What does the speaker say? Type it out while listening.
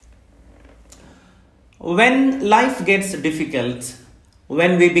When life gets difficult,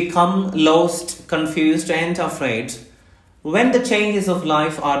 when we become lost, confused, and afraid, when the changes of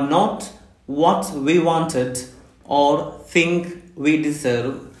life are not what we wanted or think we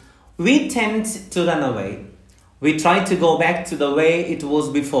deserve, we tend to run away. We try to go back to the way it was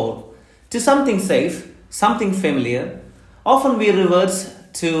before, to something safe, something familiar. Often we revert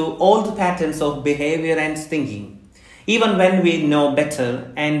to old patterns of behavior and thinking. Even when we know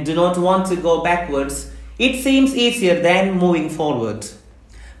better and do not want to go backwards, it seems easier than moving forward.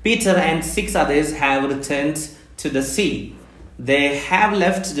 Peter and 6 others have returned to the sea. They have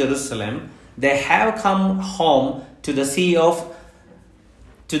left Jerusalem. They have come home to the sea of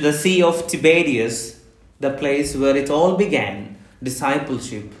Tiberias, the place where it all began.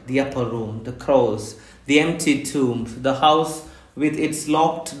 Discipleship, the upper room, the cross, the empty tomb, the house with its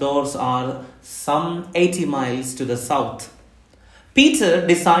locked doors are some 80 miles to the south. Peter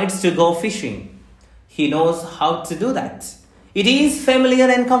decides to go fishing. He knows how to do that. It is familiar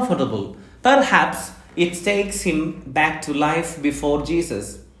and comfortable. Perhaps it takes him back to life before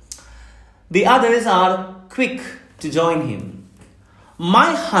Jesus. The others are quick to join him.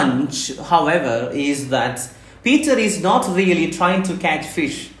 My hunch, however, is that Peter is not really trying to catch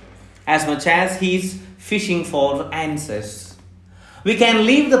fish as much as he's fishing for answers. We can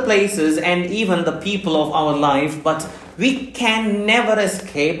leave the places and even the people of our life, but we can never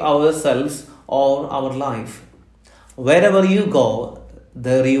escape ourselves or our life. Wherever you go,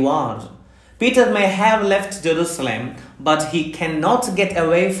 there you are. Peter may have left Jerusalem, but he cannot get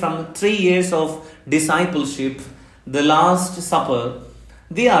away from 3 years of discipleship, the Last Supper,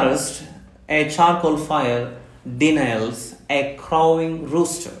 the arrest, a charcoal fire, denials, a crowing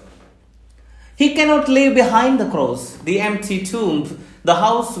rooster. He cannot leave behind the cross, the empty tomb, the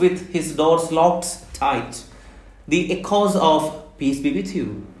house with his doors locked tight, the echoes of peace be with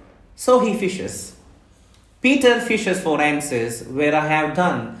you. So he fishes. Peter fishes for answers what I have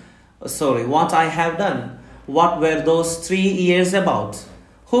done. What were those 3 years about?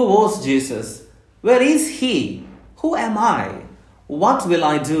 Who was Jesus? Where is he? Who am I? What will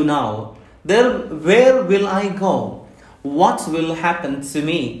I do now? Where will I go? What will happen to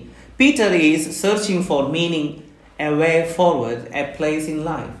me? Peter is searching for meaning, a way forward, a place in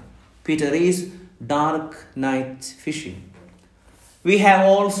life. Peter is dark night fishing. We have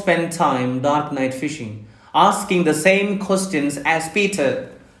all spent time dark night fishing, asking the same questions as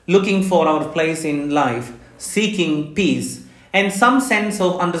Peter, looking for our place in life, seeking peace and some sense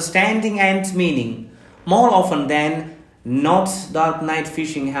of understanding and meaning. More often than not, dark night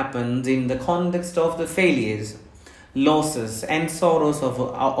fishing happens in the context of the failures, losses and sorrows of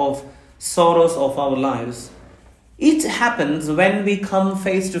our lives. It happens when we come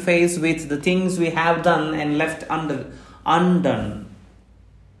face to face with the things we have done and left undone.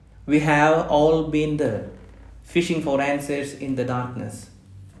 We have all been there, fishing for answers in the darkness.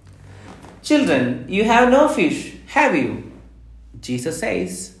 Children, you have no fish, have you? Jesus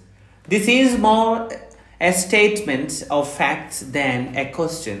says. This is more a statement of facts than a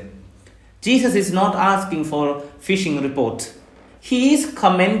question. Jesus is not asking for fishing report. He is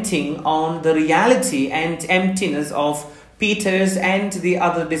commenting on the reality and emptiness of Peter's and the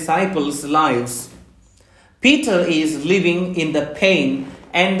other disciples' lives. Peter is living in the pain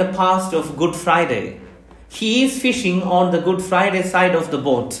and the past of Good Friday. He is fishing on the Good Friday side of the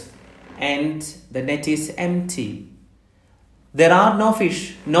boat, and the net is empty. There are no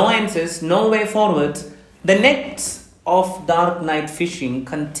fish, no answers, no way forward. The nets of dark night fishing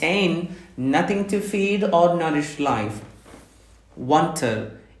contain nothing to feed or nourish life.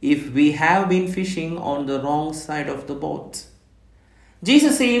 Wonder if we have been fishing on the wrong side of the boat.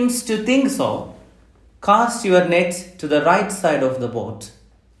 Jesus seems to think so. Cast your net to the right side of the boat,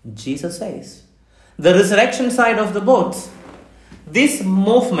 Jesus says. The resurrection side of the boat. This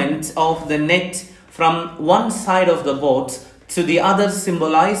movement of the net from one side of the boat to the other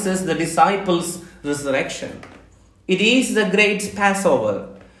symbolizes the disciples' resurrection. It is the great Passover.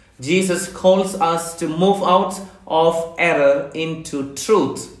 Jesus calls us to move out of error into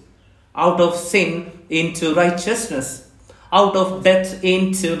truth, out of sin into righteousness, out of death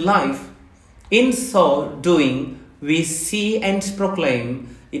into life. In so doing, we see and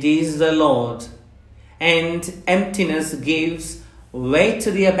proclaim it is the Lord, and emptiness gives way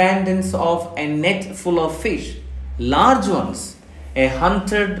to the abundance of a net full of fish, large ones,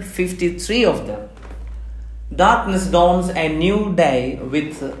 153 of them. Darkness dawns a new day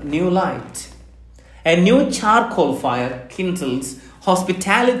with new light. A new charcoal fire kindles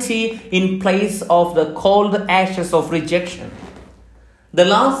hospitality in place of the cold ashes of rejection. The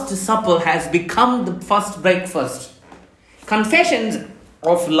Last Supper has become the first breakfast. Confessions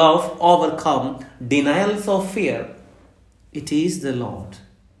of love overcome denials of fear. It is the Lord.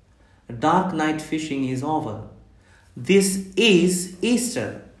 Dark night fishing is over. This is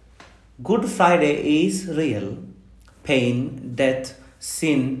Easter. Good Friday is real. Pain, death,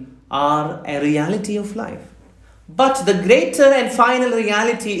 sin are a reality of life. But the greater and final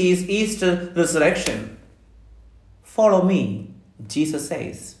reality is Easter resurrection. Follow me, Jesus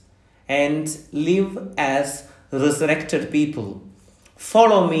says, and live as resurrected people.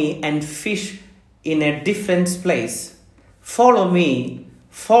 Follow me and fish in a different place. Follow me.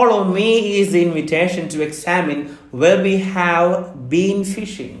 Follow me is the invitation to examine where we have been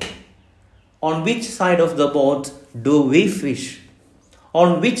fishing. On which side of the boat do we fish?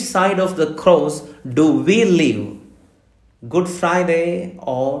 On which side of the cross do we live? Good Friday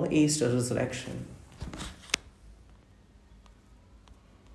or Easter resurrection?